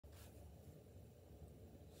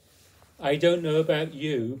I don't know about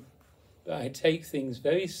you, but I take things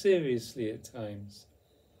very seriously at times.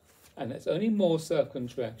 And it's only more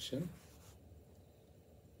self-contraction,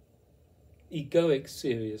 egoic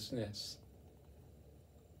seriousness.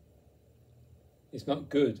 It's not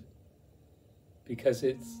good because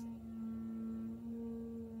it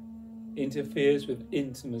interferes with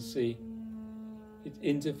intimacy. It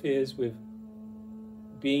interferes with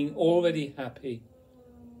being already happy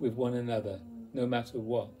with one another, no matter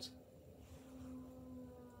what.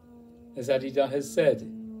 As Adida has said,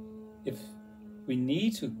 if we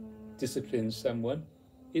need to discipline someone,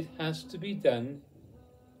 it has to be done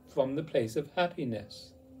from the place of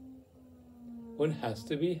happiness. One has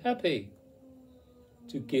to be happy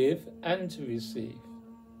to give and to receive.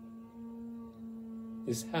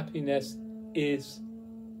 This happiness is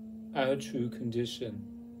our true condition.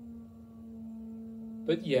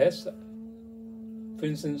 But yes, for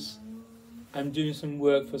instance, I'm doing some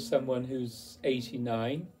work for someone who's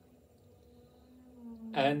 89,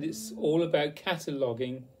 and it's all about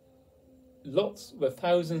cataloguing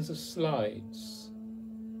thousands of slides.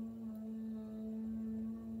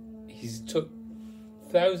 He's took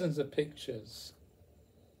thousands of pictures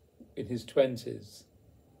in his 20s,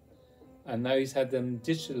 and now he's had them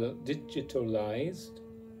digitalized,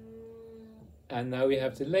 and now we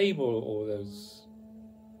have to label all those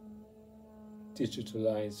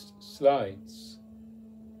digitalized slides.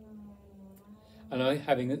 And I'm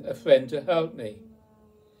having a friend to help me,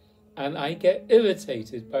 and I get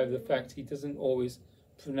irritated by the fact he doesn't always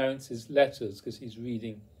pronounce his letters because he's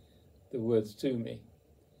reading the words to me.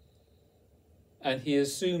 And he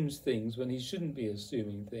assumes things when he shouldn't be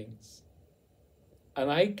assuming things. And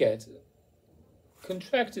I get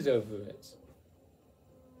contracted over it.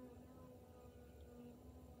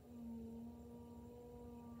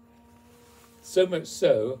 So much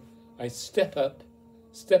so, I step off,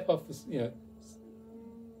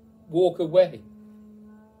 walk away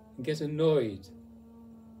and get annoyed.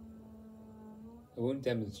 I won't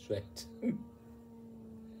demonstrate.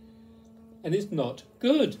 And it's not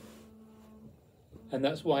good. And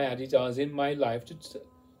that's why Adida is in my life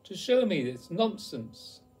to show me this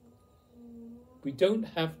nonsense. We don't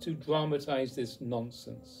have to dramatize this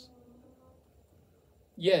nonsense.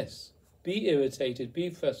 Yes, be irritated, be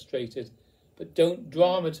frustrated, but don't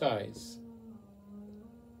dramatize.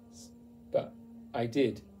 But I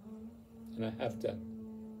did, and I have done.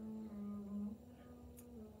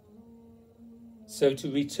 So to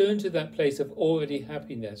return to that place of already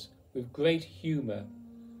happiness with great humour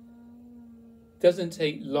doesn't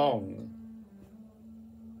take long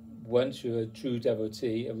once you're a true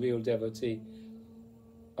devotee, a real devotee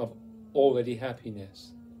of already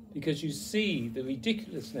happiness, because you see the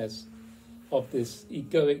ridiculousness of this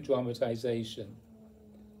egoic dramatization.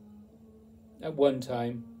 At one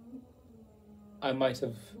time, I might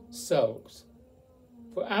have sulked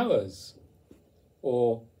for hours,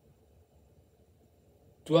 or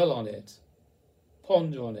dwell on it,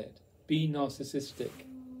 ponder on it, be narcissistic.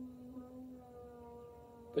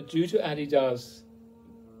 But due to Adida's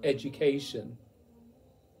education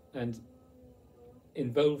and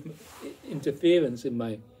interference in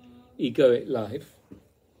my egoic life,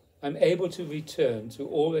 I'm able to return to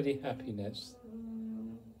already happiness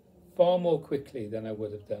far more quickly than I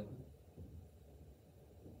would have done.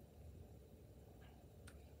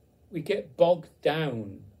 We get bogged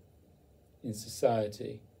down in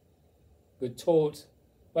society. We're taught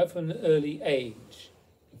right from an early age,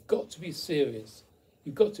 you've got to be serious.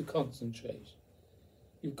 You've got to concentrate.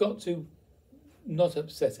 You've got to not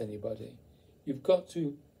upset anybody. You've got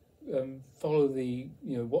to follow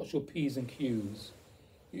watch your P's and Q's.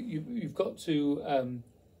 You've got to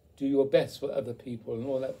do your best for other people and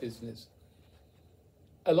all that business.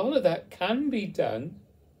 A lot of that can be done.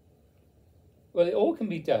 Well, it all can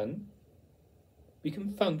be done. We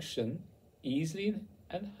can function easily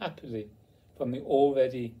and happily from the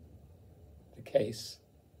already the case.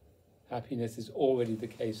 Happiness is already the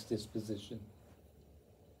case disposition.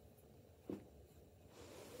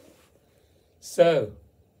 So,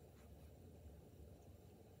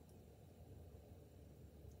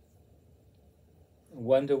 I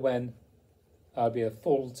wonder when I'll be a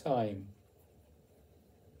full-time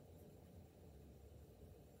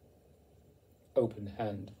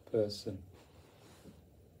open-hand person.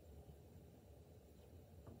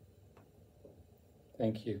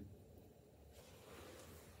 Thank you.